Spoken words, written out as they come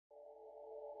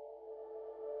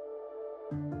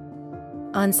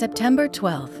On September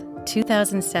 12,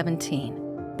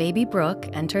 2017, baby Brooke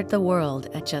entered the world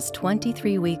at just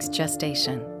 23 weeks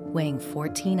gestation, weighing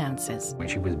 14 ounces. When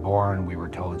she was born, we were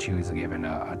told she was given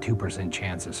a 2%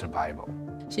 chance of survival.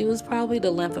 She was probably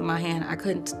the length of my hand. I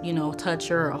couldn't, touch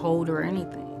her or hold her or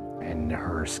anything. And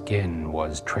her skin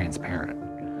was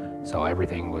transparent. So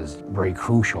everything was very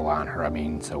crucial on her.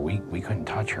 So we couldn't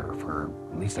touch her for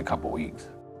at least a couple weeks.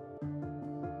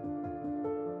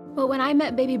 Well, when I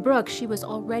met baby Brooke, she was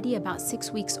already about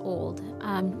 6 weeks old.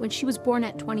 When she was born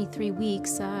at 23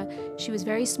 weeks, she was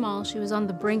very small. She was on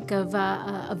the brink of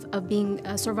being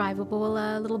a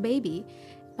survivable little baby.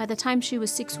 By the time she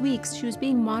was 6 weeks, she was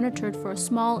being monitored for a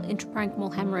small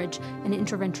intraparenchymal hemorrhage and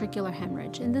intraventricular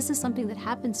hemorrhage. And this is something that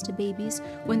happens to babies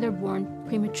when they're born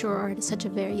premature or at such a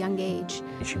very young age.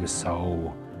 She was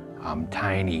so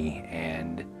tiny,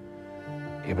 and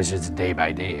it was just day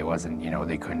by day. It wasn't,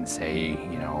 they couldn't say,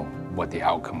 what the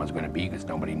outcome was going to be because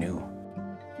nobody knew.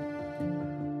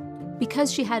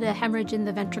 Because she had a hemorrhage in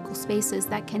the ventricle spaces,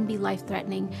 that can be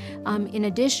life-threatening. In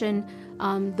addition,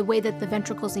 the way that the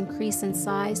ventricles increase in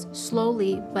size,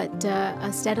 slowly but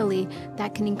steadily,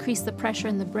 that can increase the pressure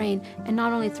in the brain and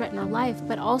not only threaten her life,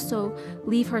 but also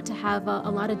leave her to have a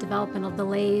lot of developmental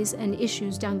delays and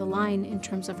issues down the line in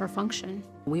terms of her function.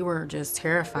 We were just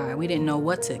terrified. We didn't know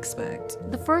what to expect.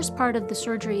 The first part of the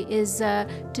surgery is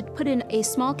to put in a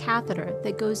small catheter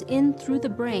that goes in through the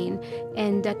brain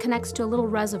and connects to a little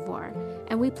reservoir.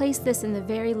 And we place this in the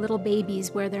very little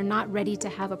babies where they're not ready to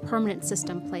have a permanent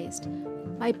system placed.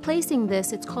 By placing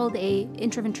this, it's called a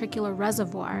intraventricular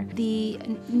reservoir. The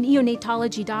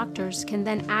neonatology doctors can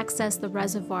then access the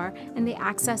reservoir, and they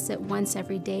access it once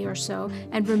every day or so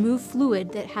and remove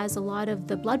fluid that has a lot of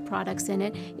the blood products in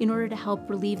it in order to help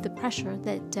relieve the pressure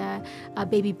that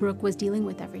baby Brooke was dealing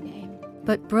with every day.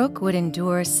 But Brooke would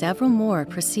endure several more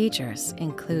procedures,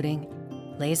 including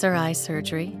laser eye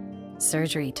surgery,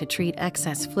 surgery to treat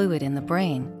excess fluid in the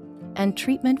brain, and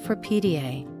treatment for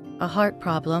PDA, a heart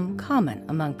problem common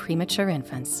among premature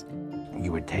infants.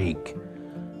 You would take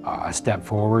a step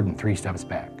forward and 3 steps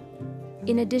back.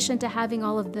 In addition to having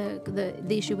all of the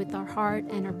issue with her heart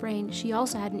and her brain, she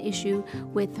also had an issue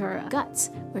with her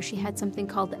guts, where she had something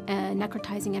called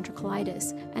necrotizing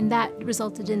enterocolitis, and that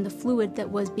resulted in the fluid that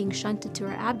was being shunted to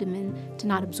her abdomen to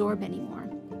not absorb anymore.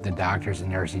 The doctors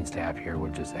and nursing staff here were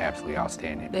just absolutely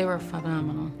outstanding. They were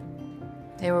phenomenal.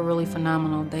 They were really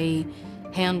phenomenal. They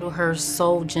handled her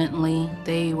so gently.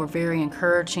 They were very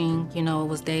encouraging. It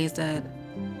was days that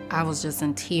I was just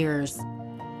in tears.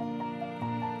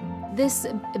 This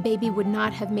baby would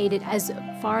not have made it as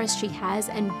far as she has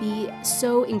and be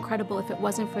so incredible if it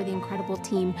wasn't for the incredible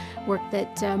team work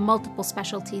that multiple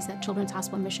specialties at Children's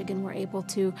Hospital of Michigan were able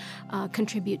to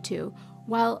contribute to.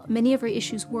 While many of her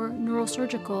issues were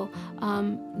neurosurgical,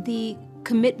 the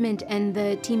commitment and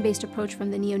the team-based approach from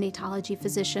the neonatology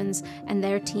physicians and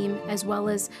their team, as well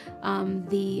as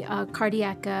the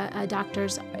cardiac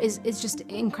doctors, is just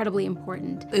incredibly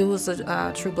important. It was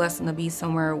a true blessing to be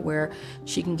somewhere where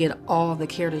she can get all the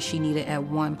care that she needed at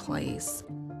one place.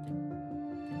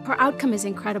 Her outcome is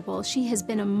incredible. She has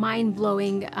been a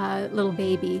mind-blowing little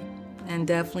baby. And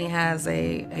definitely has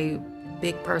a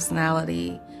big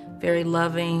personality, very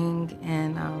loving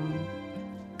and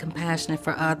compassionate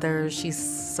for others. She's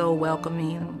so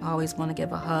welcoming. I always want to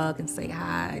give a hug and say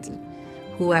hi to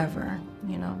whoever,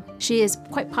 She is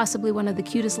quite possibly one of the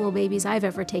cutest little babies I've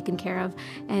ever taken care of,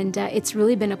 and it's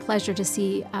really been a pleasure to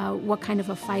see what kind of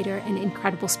a fighter and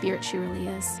incredible spirit she really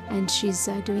is. And she's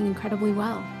doing incredibly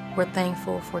well. We're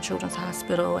thankful for Children's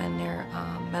Hospital and their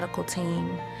medical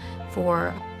team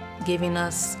for giving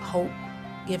us hope,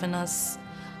 giving us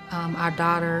our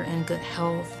daughter in good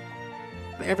health.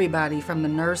 Everybody from the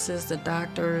nurses, the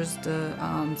doctors,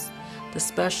 the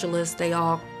specialists, they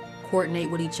all coordinate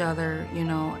with each other,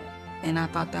 and I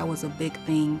thought that was a big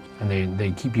thing. And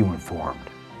they keep you informed,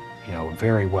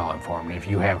 very well informed. If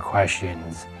you have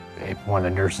questions, if one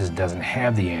of the nurses doesn't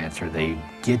have the answer, they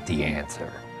get the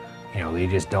answer. They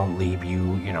just don't leave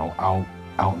you, out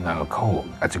in the cold.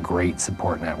 That's a great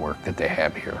support network that they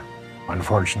have here.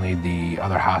 Unfortunately, the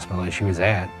other hospital that she was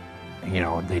at,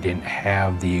 they didn't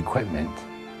have the equipment,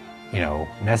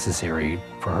 necessary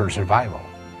for her survival.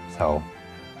 So,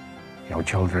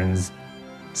 Children's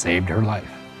saved her life.